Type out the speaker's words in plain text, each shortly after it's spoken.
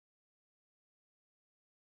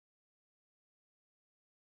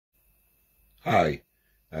Hi,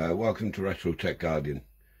 welcome to Retro Tech Guardian.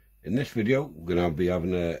 In this video we're going to be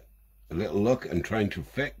having a little look and trying to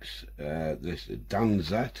fix this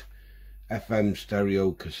Dansette FM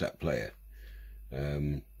Stereo cassette player.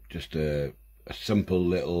 Just a simple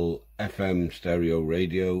little FM stereo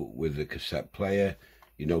radio with a cassette player.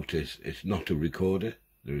 You notice it's not a recorder,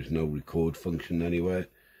 there is no record function anywhere.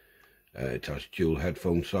 It has dual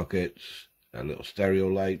headphone sockets, a little stereo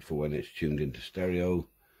light for when it's tuned into stereo.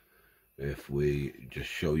 If we just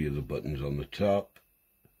show you the buttons on the top,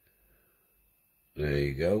 there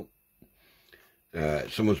you go.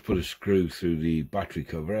 Someone's put a screw through the battery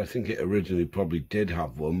cover. I think it originally probably did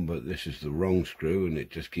have one, but this is the wrong screw and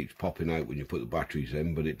it just keeps popping out when you put the batteries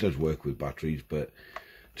in. But it does work with batteries, but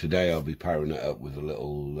today I'll be powering it up with a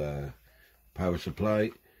little power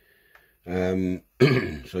supply.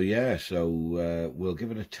 So yeah, we'll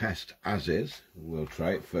give it a test as is. We'll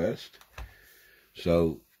try it first.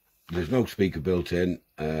 So there's no speaker built in,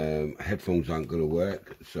 headphones aren't going to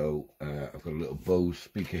work, so I've got a little Bose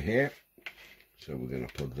speaker here, so we're going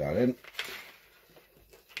to plug that in.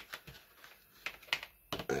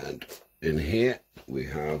 And in here we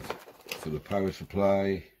have, for the power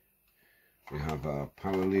supply, we have our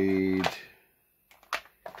power lead.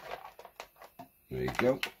 There you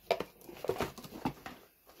go.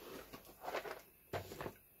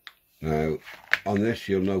 Now on this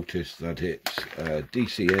you'll notice that it's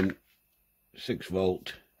DC in, 6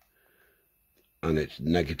 volt, and it's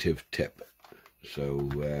negative tip. So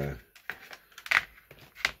we'll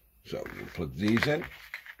plug these in.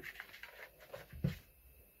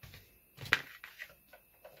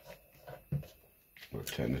 We'll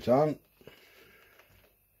turn it on.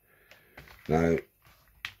 Now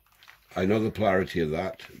I know the polarity of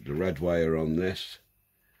that. The red wire on this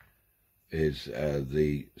is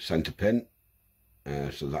the center pin,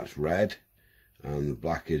 so that's red, and the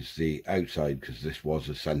black is the outside, because this was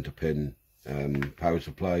a center pin power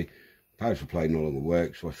supply. Power supply no longer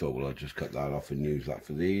works, so I thought, well, I'll just cut that off and use that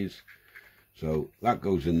for these. So that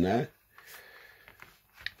goes in there.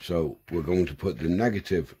 So we're going to put the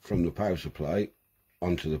negative from the power supply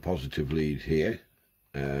onto the positive lead here,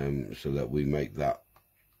 so that we make that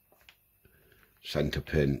center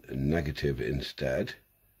pin negative instead.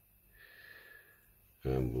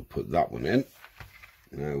 And we'll put that one in.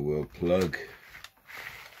 Now we'll plug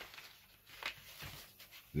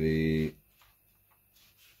the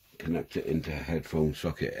connector into headphone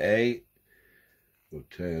socket A. We'll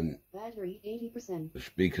turn battery 80%. the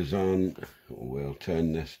speakers on. We'll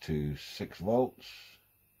turn this to 6 volts.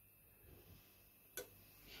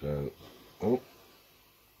 So, oh,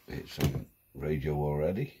 it's on radio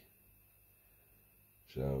already.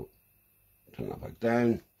 So turn that back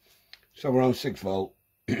down. So we're on 6 volt.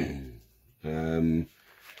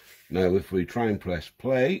 Now if we try and press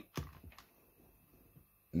play,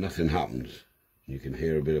 nothing happens. You can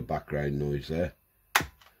hear a bit of background noise there.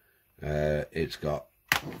 It's got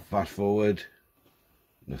fast forward,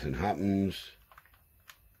 nothing happens,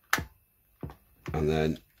 and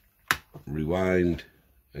then rewind,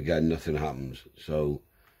 again nothing happens. So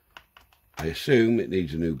I assume it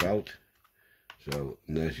needs a new belt. So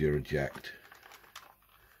there's your eject.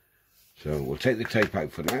 So we'll take the tape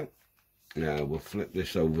out for now. Now we'll flip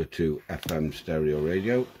this over to FM stereo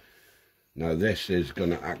radio. Now this is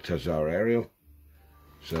going to act as our aerial.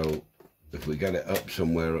 So if we get it up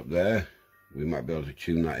somewhere up there, we might be able to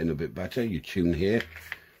tune that in a bit better. You tune here.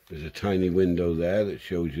 There's a tiny window there that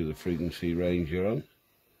shows you the frequency range you're on.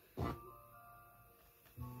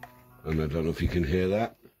 And I don't know if you can hear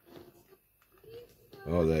that.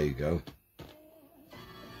 Oh, there you go.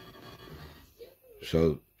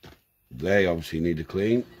 So they obviously need a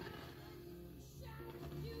clean.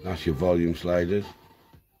 That's your volume sliders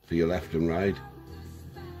for your left and right.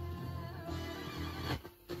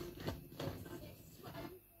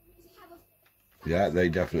 Yeah, they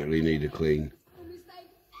definitely need a clean.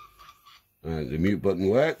 The mute button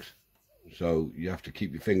works, so you have to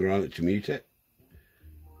keep your finger on it to mute it.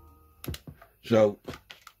 So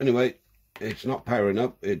anyway, it's not powering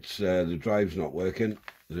up, it's the drive's not working,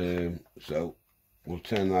 so we'll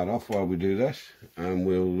turn that off while we do this, and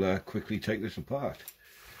we'll quickly take this apart.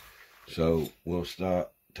 So we'll start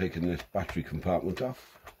taking this battery compartment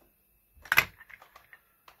off.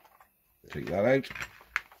 Take that out.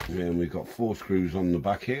 And we've got 4 screws on the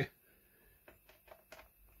back here.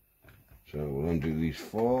 So we'll undo these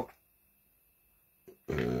 4.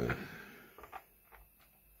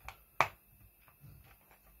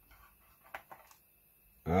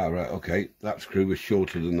 Right, okay, that screw is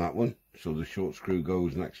shorter than that one, so the short screw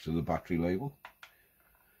goes next to the battery label.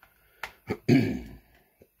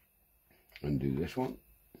 Undo this one.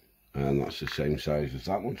 and that's the same size as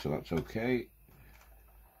that one, so that's okay.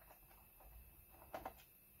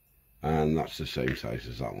 And that's the same size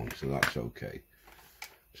as that one, so that's okay.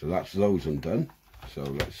 So that's those undone. So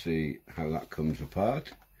let's see how that comes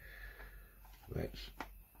apart.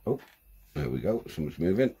 Oh, there we go, something's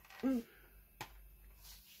moving.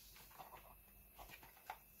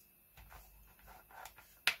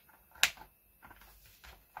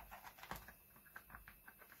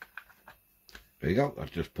 There you go,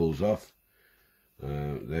 that just pulls off.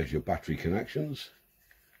 There's your battery connections.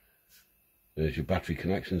 There's your battery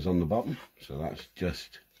connections on the bottom, so that's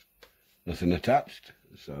just nothing attached,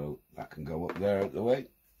 so that can go up there out the way.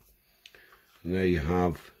 And there you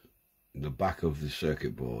have the back of the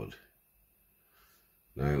circuit board.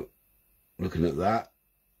 Now, looking at that,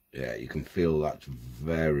 yeah, you can feel that's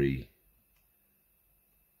very,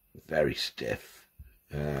 very stiff.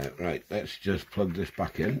 Right, let's just plug this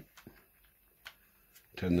back in.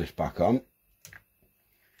 Turn this back on.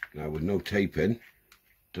 Now, with no tape in,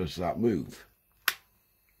 does that move?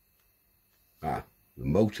 The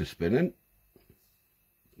motor spinning.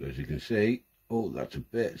 As you can see, oh, that's a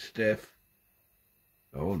bit stiff.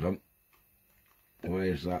 Hold on. Why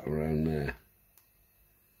is that around there?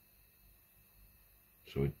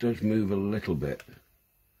 So it does move a little bit.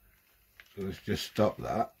 So let's just stop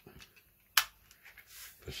that.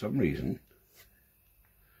 For some reason,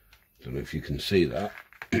 don't know if you can see that,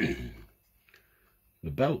 the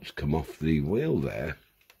belt's come off the wheel there,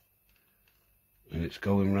 and it's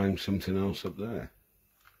going around something else up there.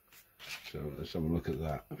 So let's have a look at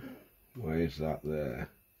that. Why is that there?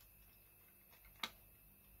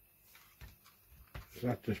 Has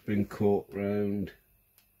that just been caught round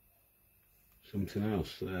something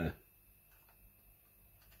else there?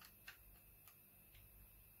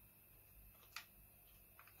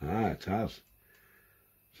 It has.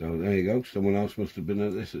 So there you go, someone else must have been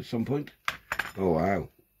at this at some point. Oh wow.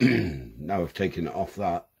 Now I've taken it off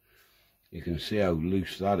that, you can see how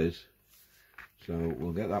loose that is. So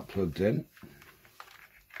we'll get that plugged in.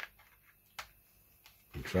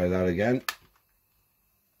 We'll try that again.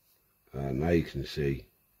 And now you can see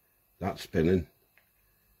that's spinning.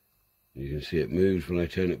 You can see it moves when I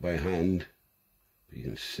turn it by hand. You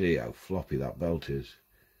can see how floppy that belt is.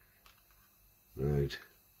 Right.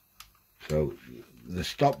 So the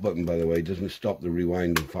stop button, by the way, doesn't stop the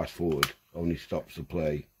rewind and fast forward, only stops the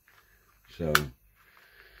play. So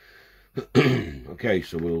okay,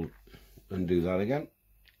 so we'll undo that again,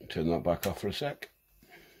 turn that back off for a sec.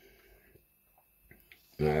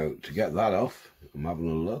 Now to get that off, I'm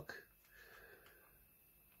having a look.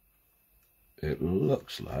 It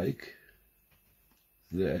looks like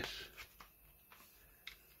this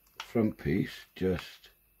front piece just,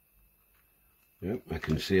 yep, I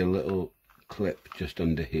can see a little clip just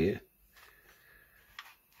under here,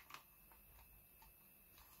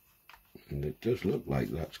 and it does look like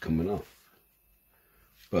that's coming off.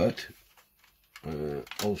 But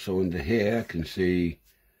also under here I can see,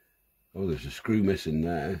 oh, there's a screw missing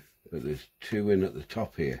there, but there's two in at the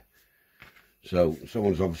top here. So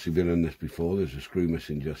someone's obviously been in this before. There's a screw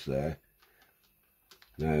missing just there.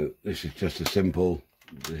 Now this is just a simple,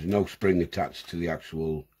 there's no spring attached to the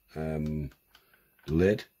actual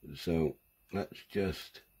lid, so let's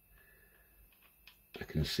just, I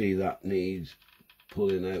can see that needs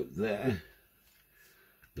pulling out there.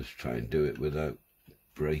 Let's try and do it without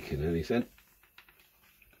breaking anything.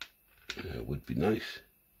 Would be nice.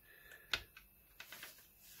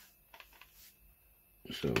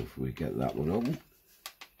 So if we get that one open,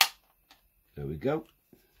 there we go.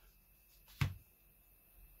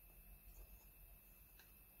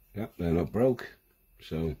 Yep, they're not broke.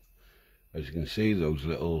 So as you can see, those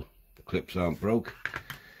little clips aren't broke.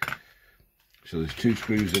 So there's two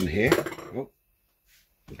screws in here. Oh,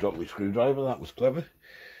 I dropped my screwdriver, that was clever.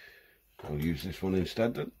 I'll use this one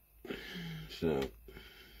instead then. So,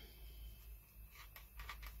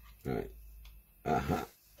 right,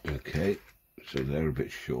 okay, so they're a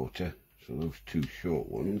bit shorter. So those two short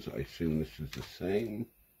ones, I assume this is the same.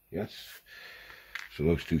 Yes. So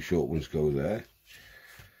those two short ones go there.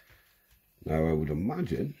 Now I would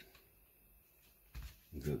imagine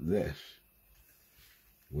that this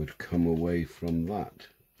would come away from that.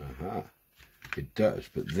 It does,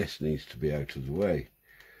 but this needs to be out of the way.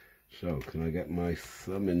 So can I get my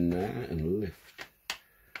thumb in there and lift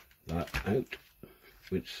that out?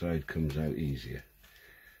 Which side comes out easier?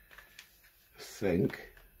 I think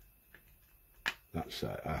that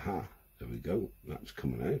side. There we go, that's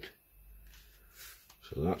coming out.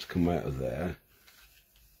 So that's come out of there.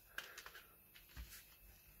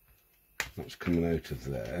 That's coming out of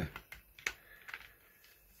there.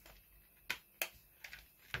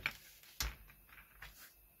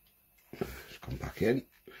 back in.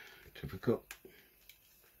 Typical.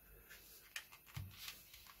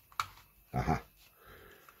 Aha.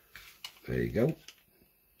 There you go.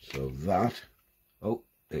 So that, oh,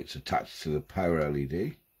 it's attached to the power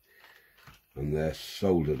LED and they're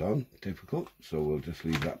soldered on. Typical. So we'll just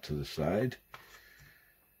leave that to the side.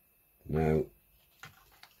 Now,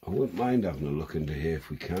 I wouldn't mind having a look into here if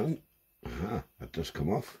we can. Aha, that does come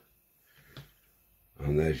off.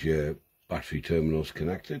 And there's your battery terminals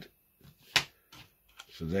connected.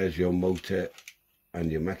 So there's your motor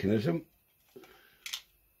and your mechanism.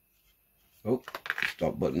 Oh,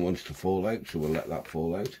 stop button wants to fall out, so we'll let that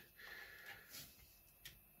fall out.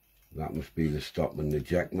 That must be the stop and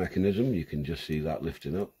eject mechanism. You can just see that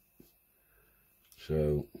lifting up.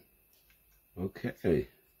 So, okay.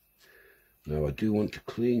 Now I do want to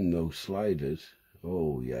clean those sliders.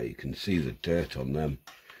 Oh yeah, you can see the dirt on them.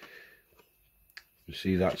 You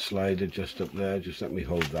see that slider just up there? Just let me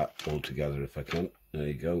hold that all together if I can. There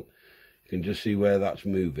you go. You can just see where that's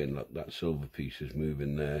moving. Look, that silver piece is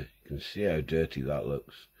moving there. You can see how dirty that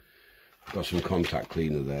looks. Got some contact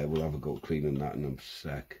cleaner there. We'll have a go cleaning that in a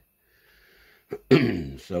sec.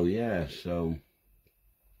 So yeah, so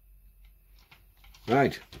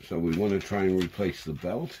right, so we want to try and replace the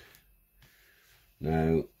belt.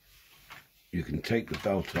 Now you can take the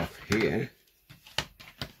belt off here.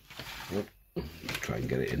 Oh, try and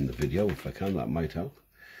get it in the video if I can, that might help.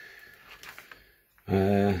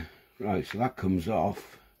 Right, so that comes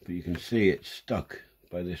off, but you can see it's stuck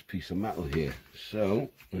by this piece of metal here. So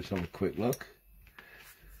let's have a quick look.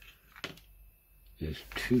 There's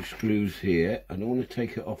 2 screws here. I don't want to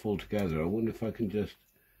take it off altogether. I wonder if I can just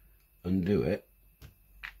undo it.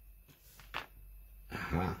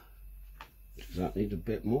 Aha. Does that need a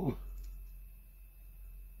bit more?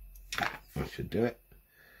 That should do it.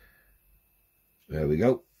 There we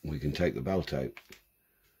go. We can take the belt out.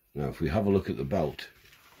 Now if we have a look at the belt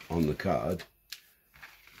on the card,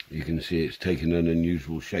 you can see it's taken an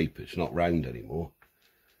unusual shape. It's not round anymore.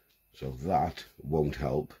 So that won't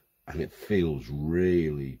help. And it feels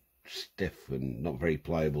really stiff and not very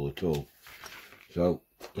pliable at all. So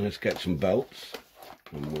let's get some belts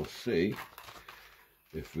and we'll see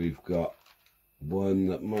if we've got one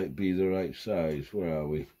that might be the right size. Where are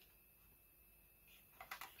we?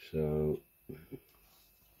 So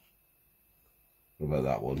what about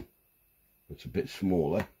that one? It's a bit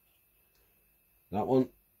smaller. That one,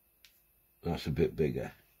 that's a bit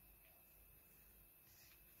bigger.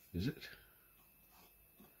 Is it?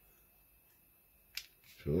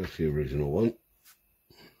 So that's the original one.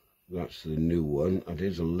 That's the new one. It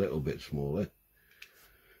is a little bit smaller.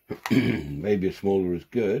 Maybe a smaller is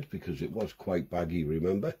good because it was quite baggy,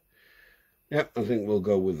 remember? Yep, I think we'll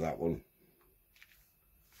go with that one.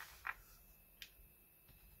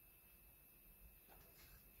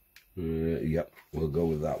 Yep, we'll go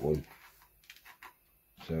with that one.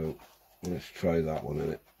 So let's try that one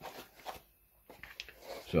in it.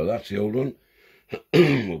 So that's the old one.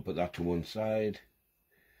 We'll put that to one side.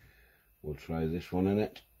 We'll try this one in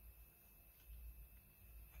it.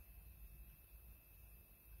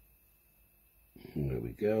 And there we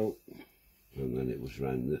go. And then it was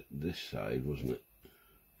round this side, wasn't it?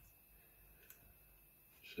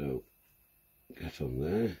 So get on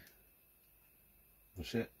there.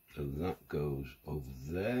 That's it. And that goes over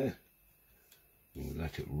there. And we'll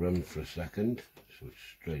let it run for a second so it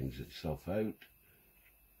straightens itself out.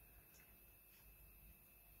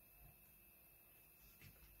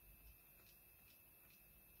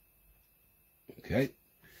 Okay,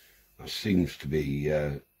 that seems to be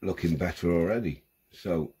looking better already.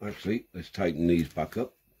 So actually, let's tighten these back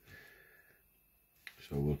up.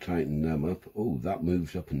 So we'll tighten them up. Oh, that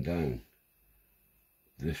moves up and down.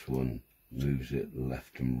 This one moves it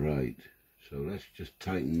left and right. So let's just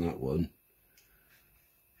tighten that one.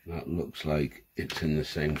 That looks like it's in the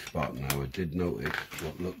same spot now. I did notice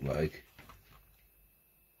what looked like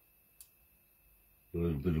a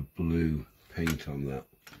little bit of blue paint on that.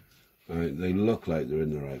 Right, they look like they're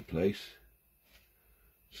in the right place.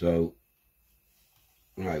 So,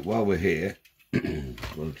 right, while we're here,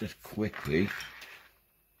 we'll just quickly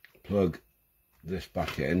plug this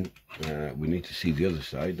back in. We need to see the other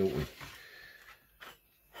side, don't we?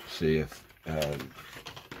 See if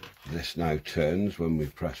this now turns when we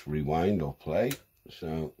press rewind or play.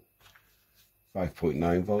 So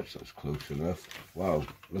 5.9 volts, that's close enough. Wow,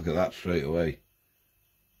 look at that straight away.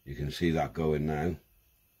 You can see that going now.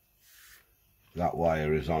 That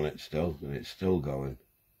wire is on it still, and it's still going.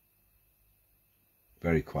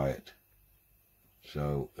 Very quiet.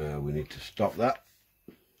 So we need to stop that,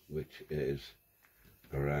 which is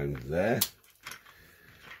around there.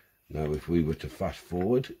 Now if we were to fast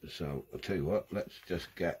forward, so I'll tell you what, let's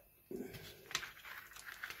just get, it's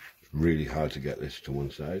really hard to get this to one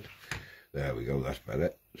side. There we go, that's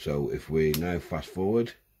better. So if we now fast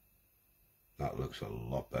forward, that looks a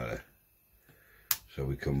lot better. So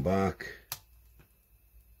we come back,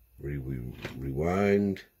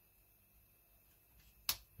 rewind,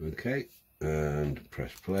 okay, and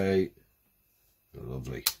press play.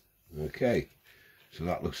 Lovely. Okay, so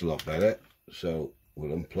that looks a lot better. So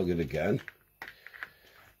we'll unplug it again.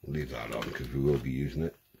 We'll leave that on because we will be using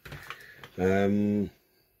it.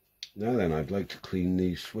 Now then, I'd like to clean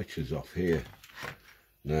these switches off here.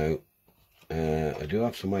 Now, I do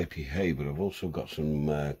have some IPA, but I've also got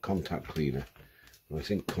some contact cleaner. And I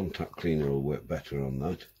think contact cleaner will work better on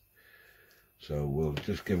that. So we'll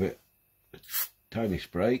just give it a tiny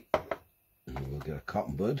spray, and we'll get a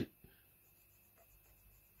cotton bud.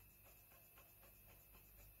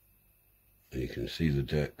 And you can see the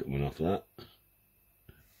dirt coming off that.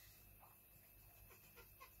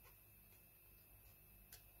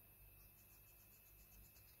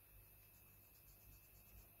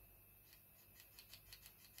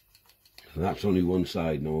 And that's only one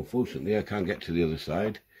side. Now unfortunately I can't get to the other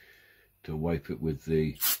side to wipe it with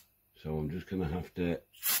the, so I'm just going to have to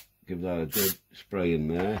give that a good spray in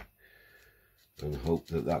there and hope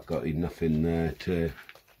that that got enough in there to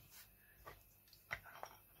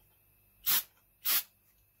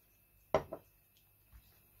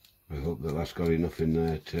that's got enough in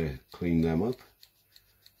there to clean them up.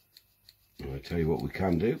 And I tell you what we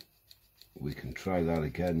can do, we can try that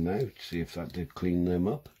again now to see if that did clean them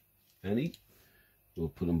up any. We'll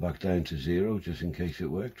put them back down to 0 just in case it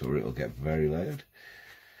worked, or it'll get very loud.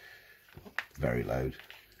 Very loud.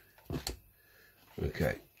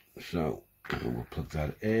 Okay, so we'll plug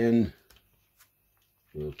that in.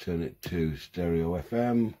 We'll turn it to stereo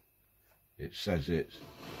FM. It says it's,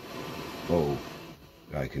 oh,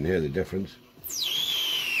 I can hear the difference.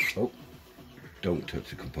 Oh, don't touch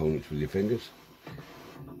the components with your fingers.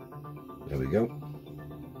 There we go.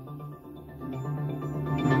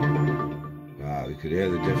 Ah, we could hear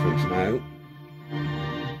the difference now.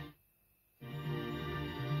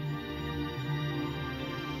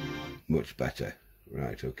 Much better.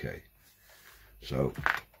 Right, okay. So,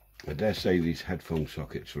 I dare say these headphone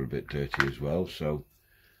sockets are a bit dirty as well, so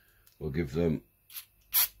we'll give them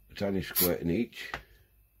a tiny squirt in each.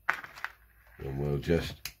 And we'll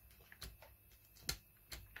just,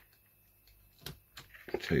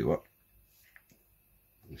 I'll tell you what,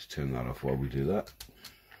 let's turn that off while we do that.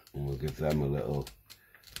 And we'll give them a little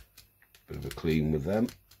bit of a clean with them.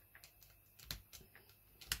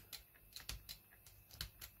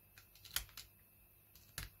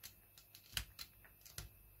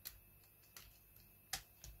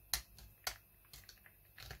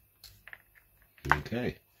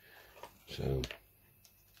 Okay, so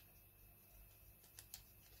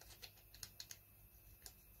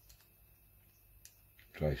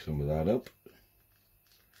try some of that up.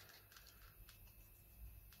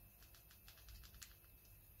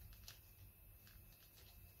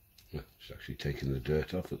 It's actually taking the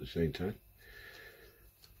dirt off at the same time.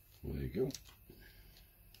 There you go.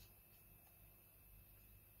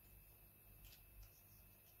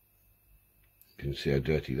 You can see how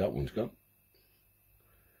dirty that one's got.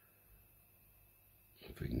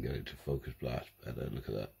 If we can get it to focus, blast better, look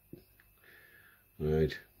at that.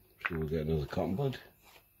 Right, so we'll get another cotton bud.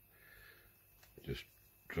 Just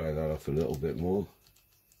dry that off a little bit more.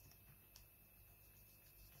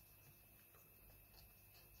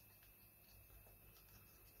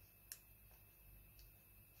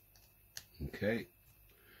 Okay.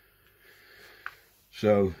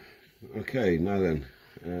 So, okay, now then,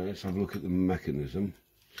 let's have a look at the mechanism.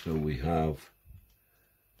 So we have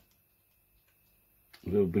a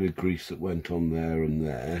little bit of grease that went on there and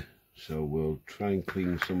there. So we'll try and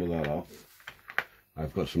clean some of that off.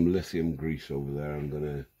 I've got some lithium grease over there I'm going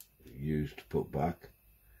to use to put back,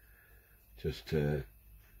 just to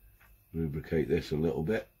lubricate this a little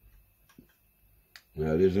bit.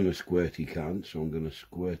 Now it isn't a squirty can, so I'm going to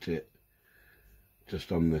squirt it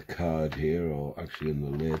just on the card here, or actually in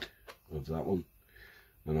the lid of that one,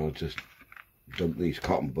 and I'll just dump these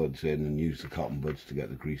cotton buds in and use the cotton buds to get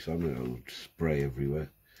the grease on it. It'll spray everywhere.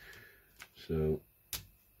 So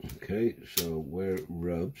okay, so where it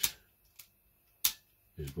rubs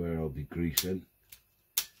is where I'll be greasing,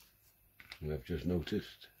 and I've just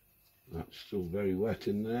noticed that's still very wet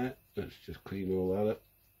in there. Let's just clean all that up.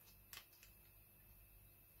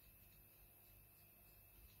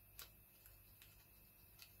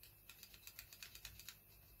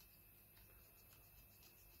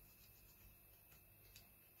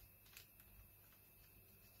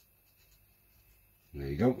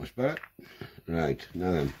 you go, that's better. Right,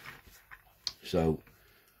 now then, so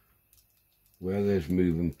where there's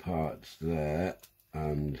moving parts there,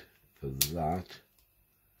 and for that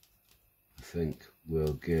I think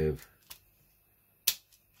we'll give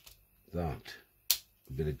that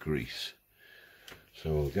a bit of grease.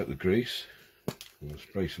 So we'll get the grease, we'll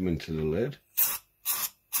spray some into the lid.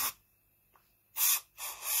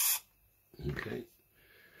 Okay,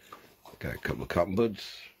 get a couple of cotton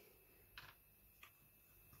buds.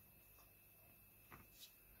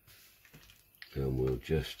 And we'll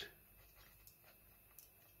just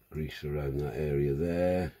grease around that area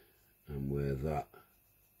there, and where that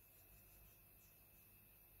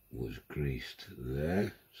was greased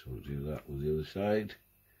there. So we'll do that with the other side.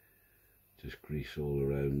 Just grease all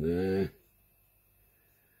around there.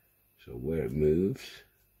 So where it moves,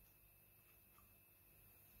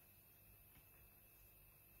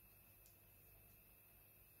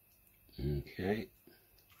 okay,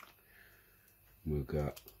 we've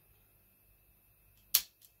got,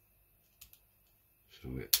 so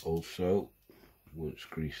it also wants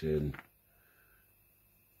grease in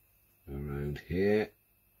around here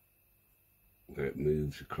where it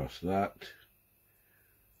moves across that,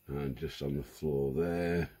 and just on the floor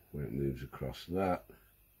there where it moves across that.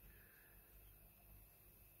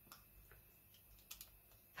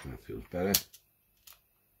 That feels better.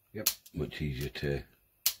 Yep, much easier to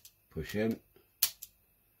push in,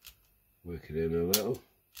 work it in a little,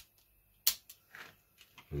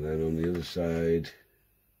 and then on the other side,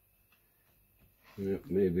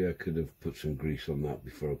 maybe I could have put some grease on that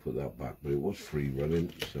before I put that back, but it was free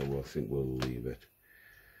running, so I think we'll leave it.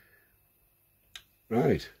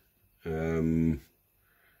 Right, I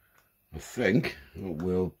think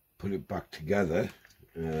we'll put it back together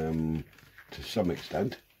to some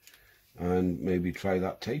extent, and maybe try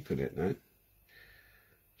that tape in it now.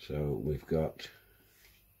 So we've got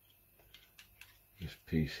this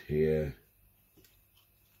piece here,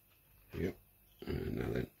 yep, and now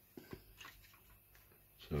then,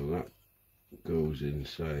 so that goes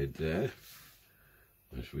inside there,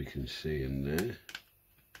 as we can see in there.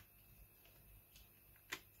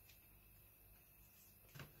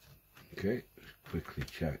 Okay, let's quickly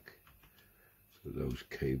check that those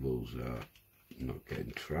cables are not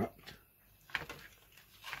getting trapped.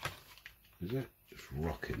 Is it? It's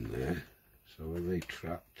rocking there, so are they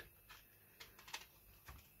trapped?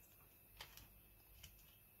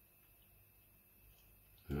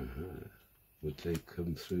 Would they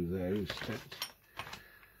come through there instead?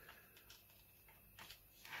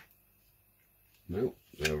 No,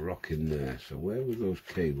 they're rocking there, so where would those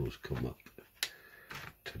cables come up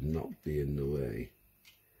to not be in the way?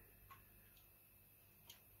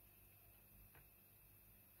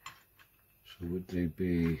 So would they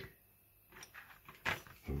be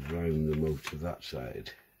around the motor that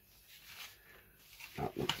side?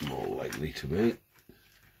 That looks more likely to me.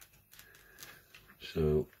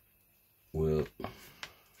 So we'll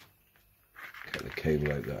get the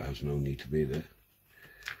cable out that has no need to be there.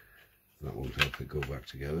 That won't help it go back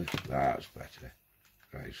together. That's better.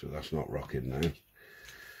 Right, so that's not rocking now.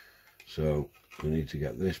 So we need to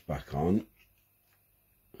get this back on,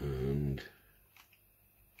 and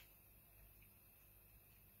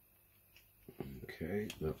okay,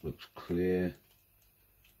 that looks clear.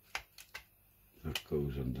 That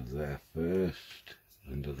goes under there first,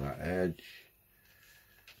 under that edge.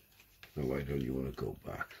 Now why don't you want to go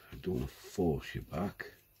back? I don't want to force you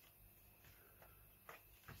back.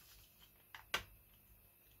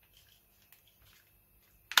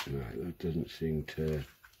 Right, that doesn't seem to...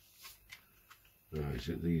 Right, is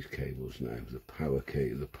it these cables now? The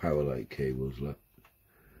power light cables, look.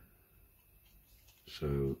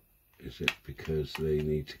 So is it because they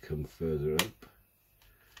need to come further up?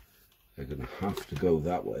 They're going to have to go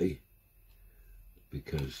that way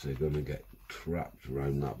because they're going to get trapped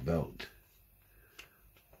around that belt.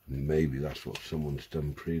 Maybe that's what someone's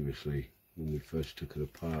done previously when we first took it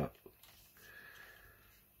apart.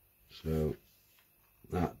 So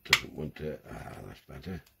that doesn't want to... that's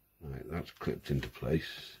better. Right, that's clipped into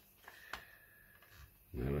place.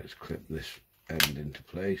 Now let's clip this end into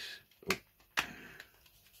place. Oh.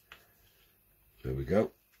 There we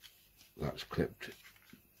go. That's clipped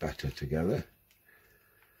better together.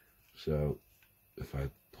 So if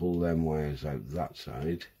I pull them wires out that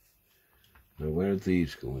side, now where are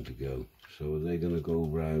these going to go? So are they going to go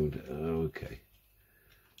round? Okay,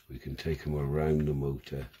 we can take them around the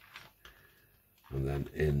motor and then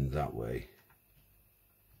in that way,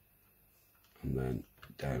 and then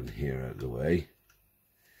down here out of the way,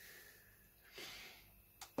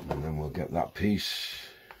 and then we'll get that piece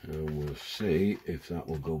and we'll see if that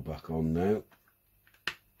will go back on now.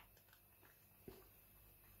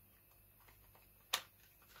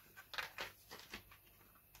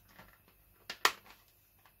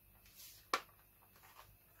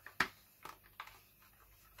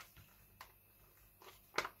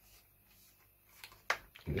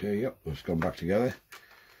 Okay, yep, it's gone back together.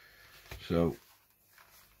 So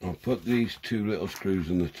I'll put these two little screws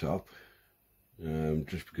in the top,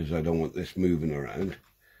 just because I don't want this moving around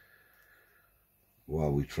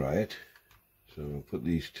while we try it. So I'll put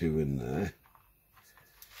these two in there,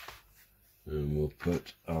 and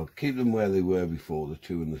I'll keep them where they were before, the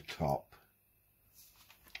two in the top.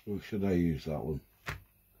 Or should I use that one?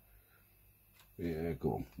 Yeah,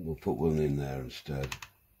 go on, we'll put one in there instead.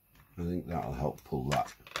 I think that'll help pull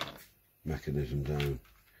that mechanism down.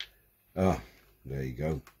 Oh, there you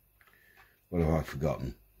go. What have I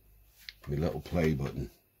forgotten? My little play button.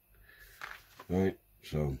 Right,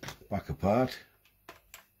 so back apart.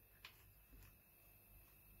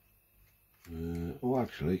 Oh,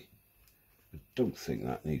 actually, I don't think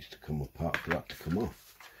that needs to come apart for that to come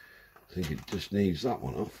off. I think it just needs that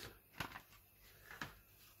one off.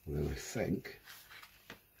 And then I think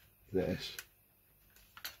this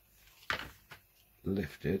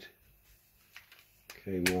lifted,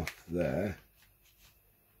 came off there,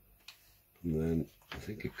 and then I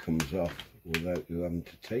think it comes off without you having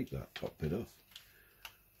to take that top bit off.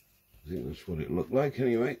 I think that's what it looked like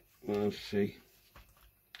anyway. Well, let's see.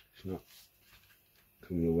 It's not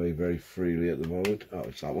coming away very freely at the moment. Oh,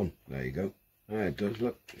 it's that one. There you go. Ah, it does,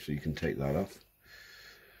 look. So you can take that off.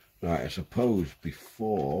 Right, I suppose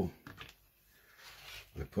before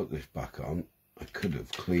I put this back on, I could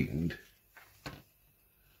have cleaned.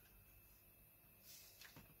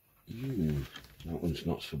 That one's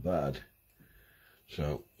not so bad.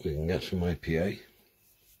 So we can get some IPA.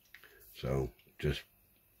 So just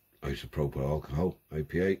isopropyl alcohol,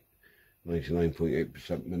 IPA,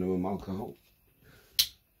 99.8% minimum alcohol.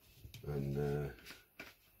 And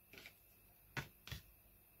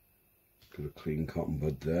got a clean cotton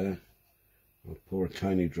bud there. I'll pour a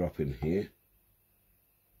tiny drop in here.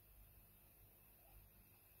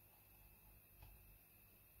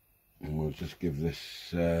 And we'll just give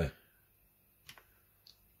this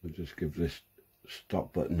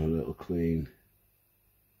stop button a little clean.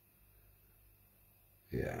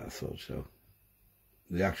 Yeah, I thought so.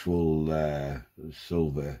 The actual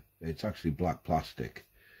silver, it's actually black plastic,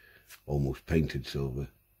 almost painted silver.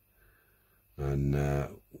 And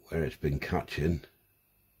where it's been catching,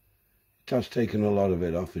 it has taken a lot of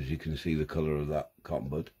it off, as you can see the colour of that cotton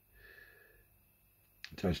bud.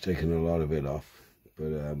 It has taken a lot of it off,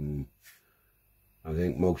 but I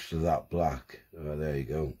think most of that black, there you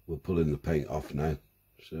go, we're pulling the paint off now,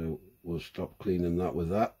 so we'll stop cleaning that with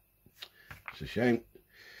that. It's a shame.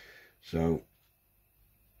 So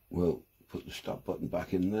we'll put the stop button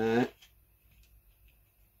back in there.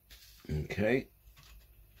 Okay,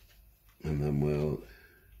 and then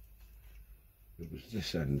it was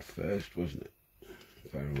this end first, wasn't it,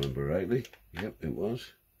 if I remember rightly? Yep, it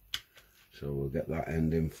was. So we'll get that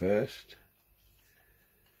end in first,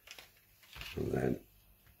 and then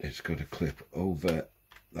it's got to clip over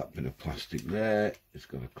that bit of plastic there, it's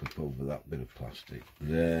got to clip over that bit of plastic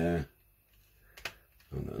there,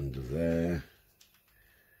 and under there.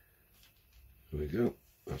 There we go,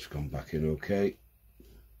 that's gone back in okay.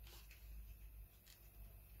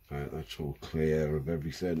 Right, that's all clear of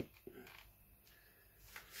everything.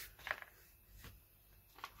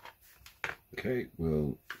 Okay,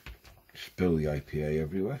 we'll spill the IPA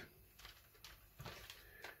everywhere.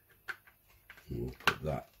 And we'll put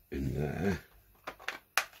that in there,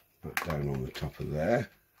 that down on the top of there.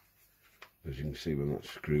 As you can see, when that's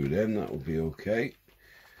screwed in, that will be okay.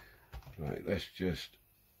 Right, let's just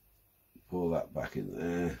pull that back in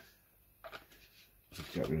there. Let's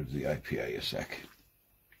get rid of the IPA a sec.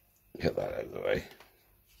 Get that out of the way.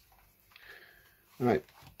 Right,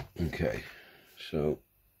 okay, so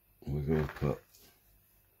we're going to put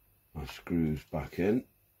our screws back in.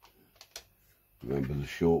 Remember, the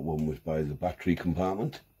short one was by the battery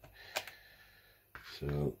compartment,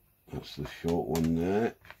 so that's the short one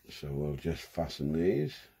there. So we'll just fasten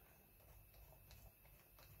these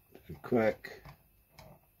quick.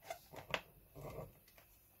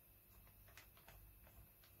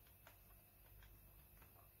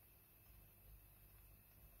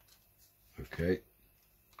 Okay,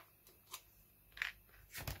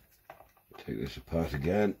 take this apart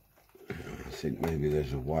again. I think maybe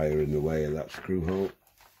there's a wire in the way of that screw hole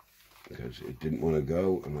because it didn't want to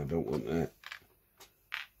go, and I don't want to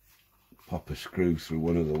pop a screw through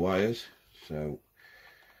one of the wires. So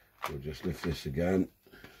we'll just lift this again,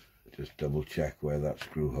 just double check where that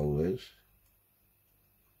screw hole is.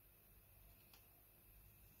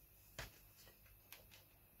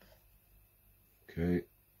 Okay,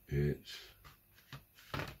 it's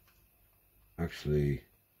actually,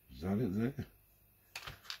 is that it there?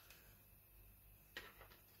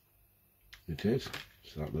 It is.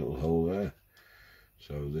 It's that little hole there.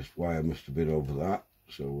 So this wire must have been over that.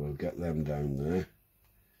 So we'll get them down there.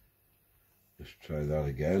 Let's try that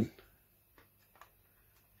again.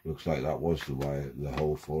 Looks like that was the wire, the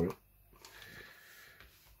hole for it.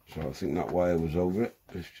 So I think that wire was over it.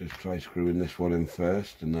 Let's just try screwing this one in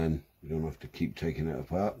first, and then we don't have to keep taking it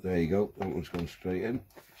apart. There you go, that one's gone straight in.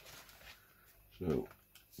 So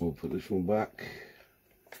we'll put this one back.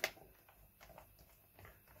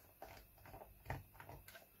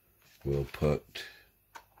 We'll put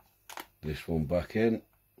this one back in.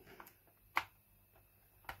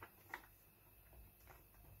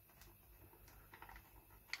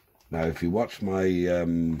 Now if you watch my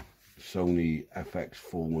Sony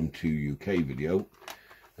FX412 UK video,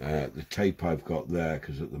 the tape I've got there,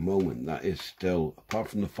 because at the moment that is still, apart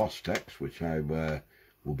from the Fostex, which I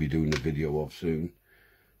will be doing a video of soon,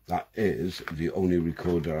 that is the only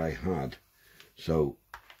recorder I had. So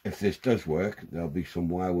if this does work, there'll be some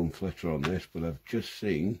wow and flitter on this, but I've just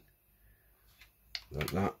seen that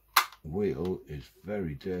that wheel is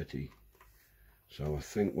very dirty. So I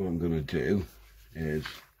think what I'm going to do is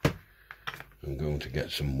I'm going to get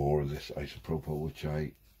some more of this isopropyl, which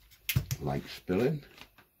I like spilling,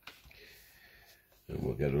 and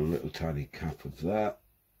we'll get a little tiny cap of that,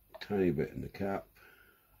 tiny bit in the cap.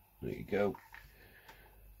 There you go.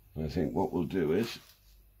 And I think what we'll do is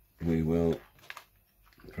we will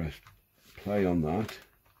press play on that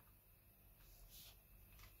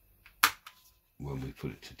when we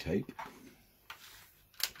put it to tape,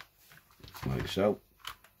 like so.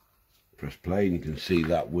 Press play and you can see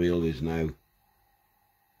that wheel is now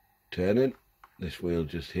turning, this wheel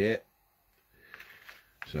just here.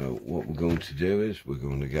 So what we're going to do is we're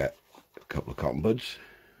going to get a couple of cotton buds,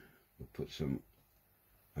 we'll put some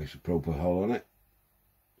isopropyl on it,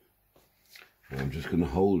 and I'm just going to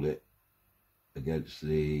hold it against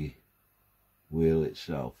the wheel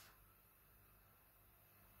itself.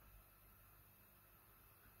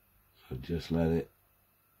 So just let it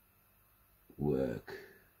work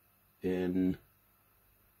in.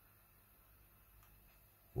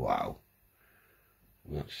 Wow,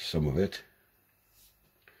 that's some of it.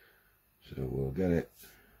 So we'll get it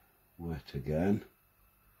wet again.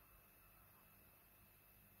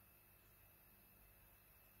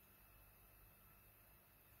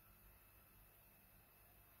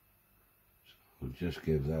 So we'll just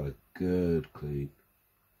give that a good clean.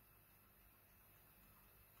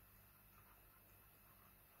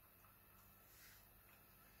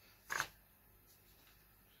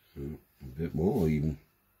 So a bit more even.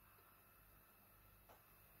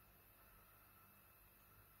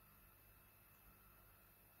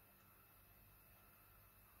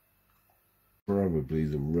 Probably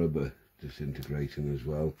the rubber disintegrating as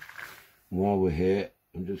well. While we're here,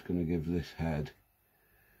 I'm just going to give this head,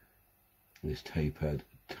 this tape head,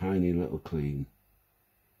 a tiny little clean.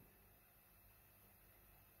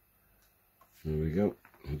 There we go.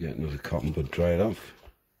 We'll get another cotton bud dried off.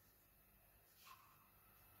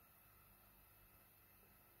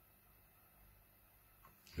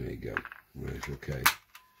 There you go. Right, okay.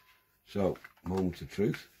 So, moment of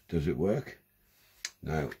truth. Does it work?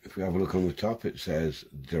 Now, if we have a look on the top, it says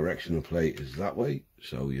directional plate is that way,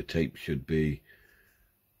 so your tape should be,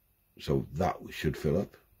 so that should fill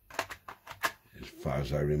up. As far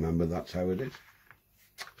as I remember, that's how it is.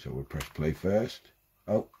 So we'll press play first.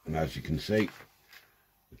 Oh, and as you can see,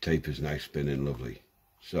 the tape is now spinning lovely.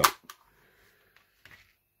 So,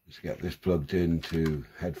 let's get this plugged into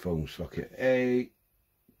headphone socket A,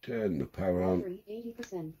 turn the power on.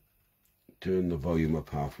 80%. Turn the volume up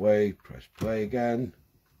halfway, press play again.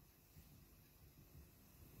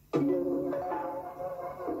 There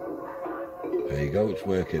you go, it's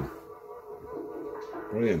working.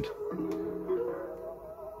 Brilliant.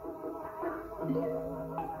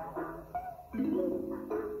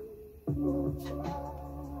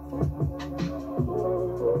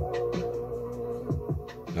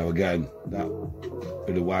 Now again, that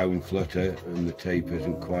bit of wow and flutter and the tape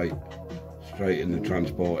isn't quite straight in the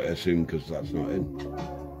transport, I assume, because that's not in.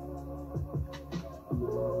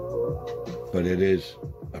 But it is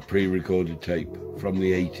a pre-recorded tape from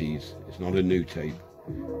the 80s. It's not a new tape.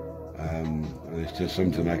 And it's just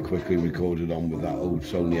something I quickly recorded on with that old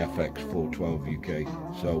Sony FX412 UK.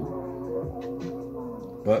 So,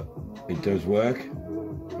 but it does work.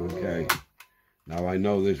 Okay. Now I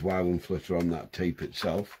know there's wow and flutter on that tape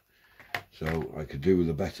itself, so I could do with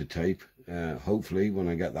a better tape. Hopefully when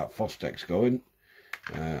I get that Fostex going,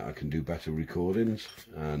 I can do better recordings,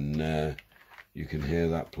 and you can hear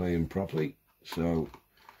that playing properly. So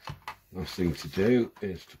last thing to do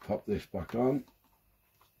is to pop this back on.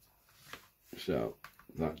 So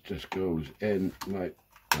that just goes in like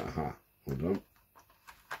Aha, hold on.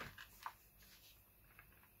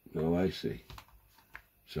 Oh, I see.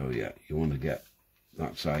 So yeah, you want to get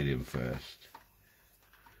that side in first.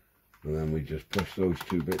 And then we just push those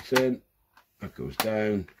two bits in. That goes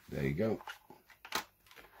down. There you go.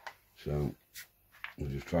 So we'll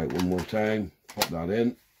just try it one more time. Pop that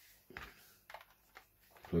in.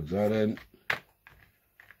 Plug that in.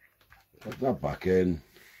 Put that back in.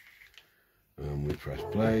 And we press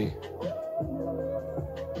play.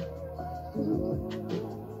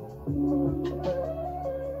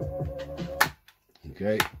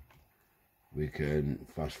 Okay. We can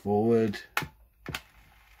fast forward.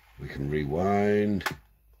 We can rewind.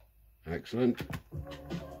 Excellent.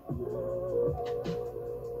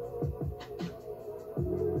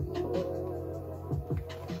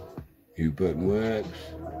 U-button works.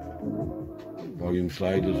 Volume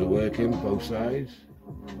sliders are working, both sides.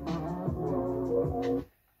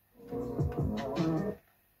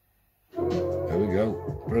 There we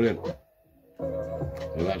go. Brilliant.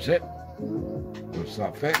 Well, that's it. That's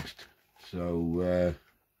that fixed. So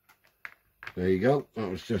there you go. That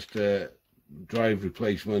was just a drive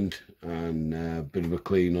replacement and a bit of a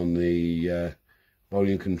clean on the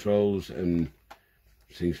volume controls, and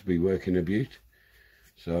seems to be working a beaut.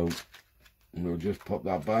 So we'll just pop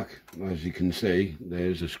that back. As you can see,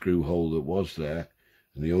 there's a screw hole that was there,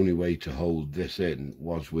 and the only way to hold this in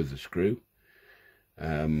was with a screw.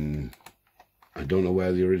 I don't know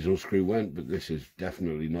where the original screw went, but this is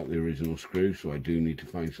definitely not the original screw, so I do need to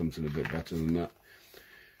find something a bit better than that.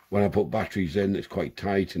 When I put batteries in, it's quite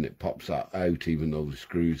tight and it pops that out even though the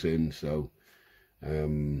screw's in, so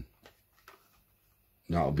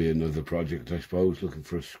that'll be another project, I suppose, looking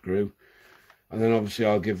for a screw. And then obviously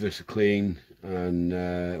I'll give this a clean, and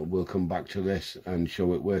we'll come back to this and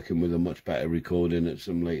show it working with a much better recording at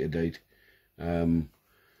some later date.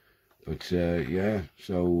 Yeah,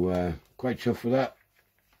 so quite chuffed with that,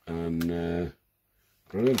 and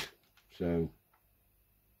brilliant. So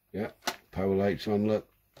yeah, power lights on, look.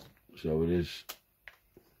 So it is.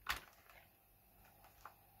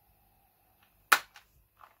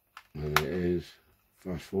 And it is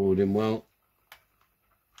fast forwarding well,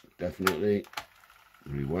 definitely.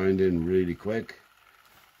 Rewinding really quick.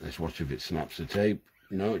 Let's watch if it snaps the tape.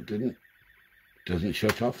 No, it didn't. Doesn't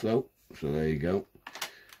shut off though, so there you go.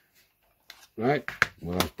 Right,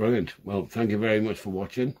 well, that's brilliant. Well, thank you very much for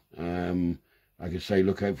watching. Like I say,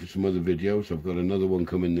 look out for some other videos. I've got another one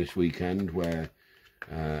coming this weekend where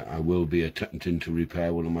I will be attempting to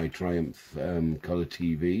repair one of my Triumph colour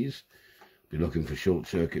TVs. Be looking for short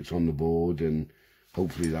circuits on the board, and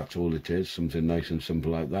hopefully that's all it is, something nice and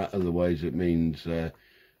simple like that. Otherwise it means a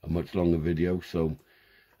much longer video. So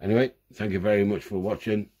anyway, thank you very much for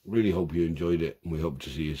watching. Really hope you enjoyed it, and we hope to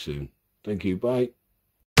see you soon. Thank you, bye.